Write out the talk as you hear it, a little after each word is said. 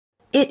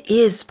It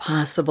is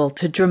possible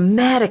to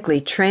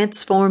dramatically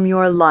transform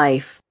your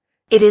life.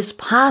 It is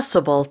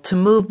possible to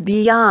move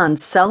beyond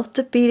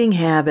self-defeating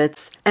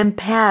habits and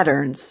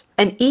patterns,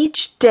 and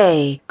each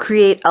day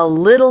create a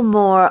little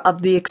more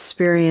of the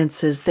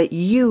experiences that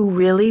you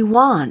really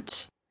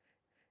want.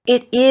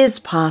 It is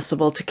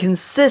possible to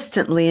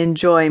consistently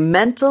enjoy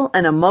mental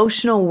and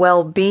emotional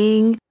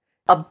well-being,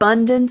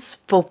 abundance,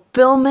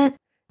 fulfillment,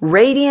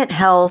 radiant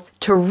health,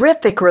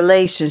 terrific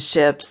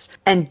relationships,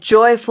 and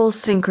joyful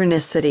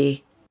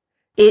synchronicity.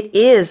 It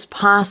is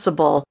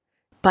possible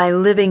by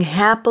living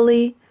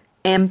happily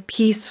and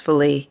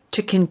peacefully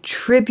to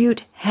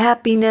contribute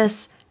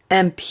happiness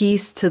and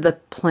peace to the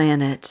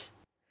planet.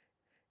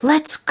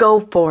 Let's go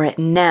for it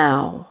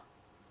now.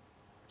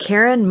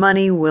 Karen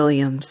Money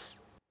Williams.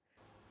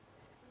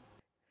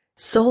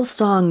 Soul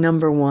Song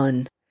number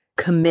 1,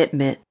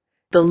 Commitment.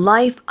 The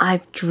life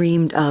I've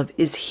dreamed of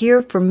is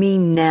here for me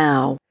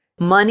now.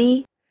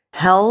 Money,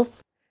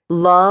 health,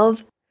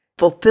 love,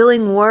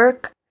 fulfilling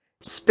work,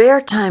 spare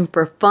time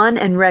for fun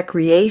and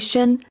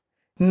recreation,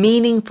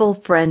 meaningful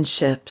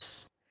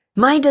friendships.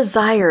 My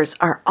desires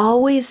are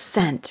always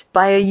sent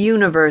by a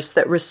universe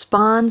that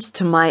responds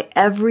to my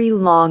every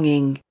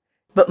longing.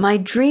 But my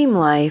dream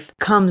life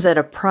comes at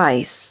a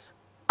price.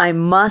 I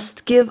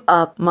must give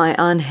up my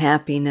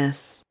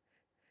unhappiness.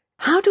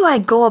 How do I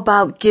go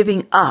about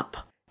giving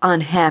up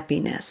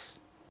unhappiness?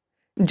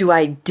 Do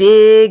I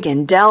dig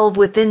and delve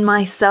within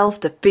myself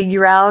to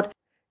figure out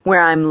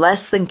where I'm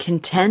less than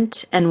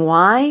content and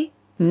why?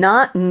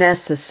 Not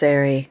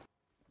necessary.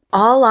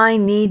 All I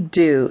need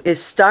do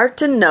is start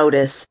to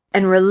notice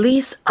and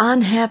release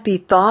unhappy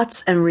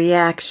thoughts and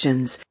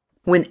reactions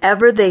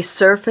whenever they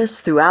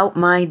surface throughout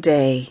my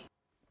day.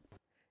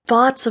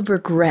 Thoughts of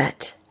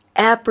regret,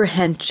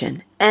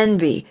 apprehension,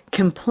 envy,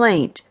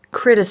 complaint,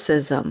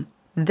 criticism,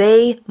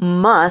 they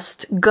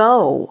must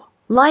go.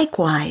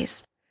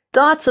 Likewise,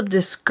 thoughts of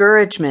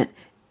discouragement,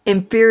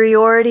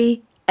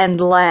 inferiority,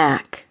 and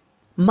lack.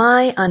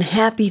 My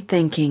unhappy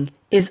thinking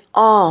is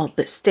all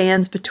that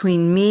stands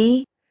between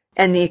me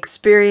and the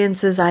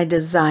experiences I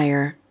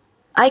desire.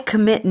 I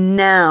commit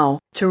now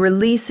to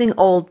releasing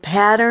old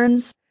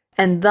patterns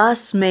and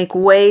thus make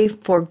way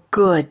for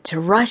good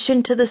to rush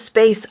into the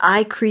space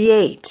I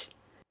create.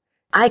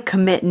 I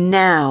commit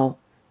now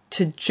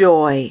to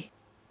joy.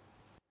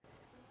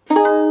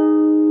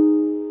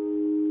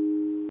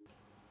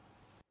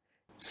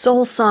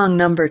 Soul Song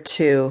number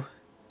 2,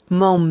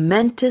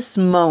 Momentous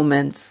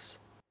Moments.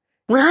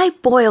 When I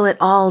boil it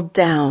all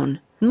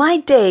down, my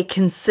day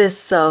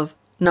consists of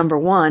number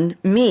 1,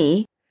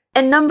 me,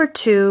 and number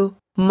 2,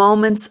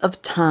 moments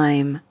of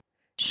time.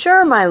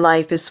 Sure, my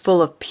life is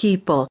full of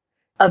people,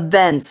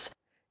 events,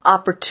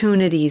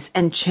 opportunities,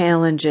 and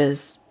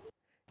challenges.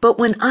 But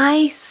when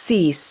I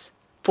cease,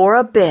 for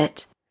a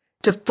bit,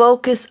 to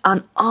focus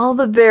on all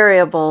the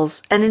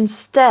variables and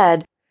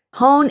instead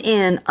hone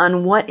in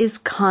on what is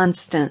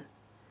constant,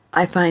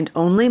 I find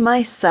only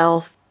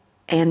myself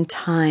and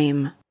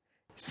time.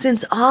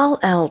 Since all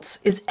else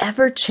is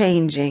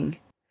ever-changing,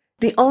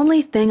 the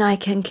only thing I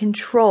can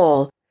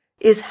control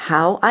is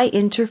how I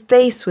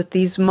interface with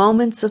these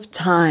moments of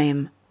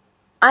time.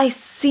 I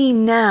see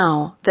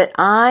now that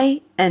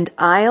I and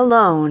I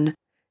alone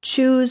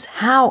choose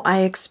how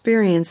I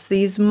experience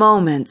these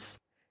moments,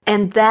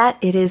 and that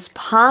it is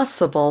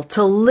possible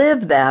to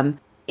live them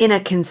in a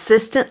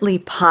consistently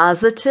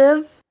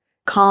positive,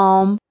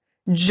 calm,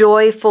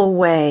 joyful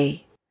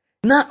way.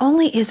 Not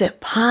only is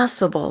it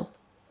possible,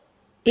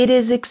 it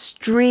is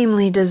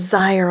extremely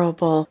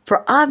desirable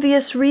for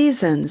obvious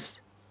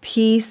reasons.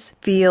 Peace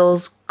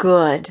feels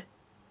good.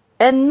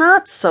 And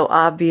not so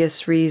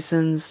obvious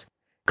reasons.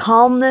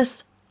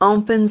 Calmness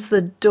opens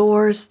the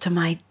doors to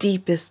my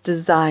deepest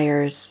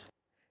desires.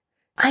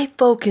 I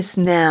focus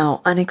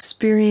now on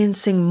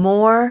experiencing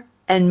more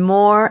and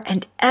more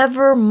and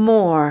ever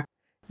more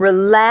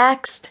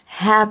relaxed,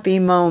 happy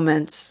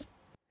moments.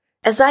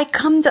 As I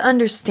come to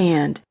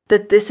understand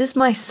that this is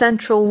my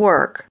central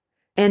work,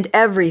 and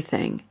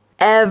everything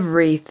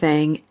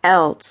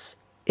else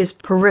is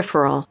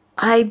peripheral,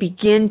 I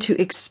begin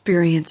to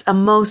experience a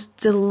most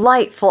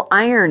delightful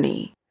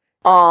irony.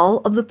 All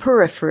of the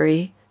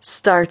periphery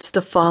starts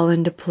to fall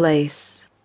into place.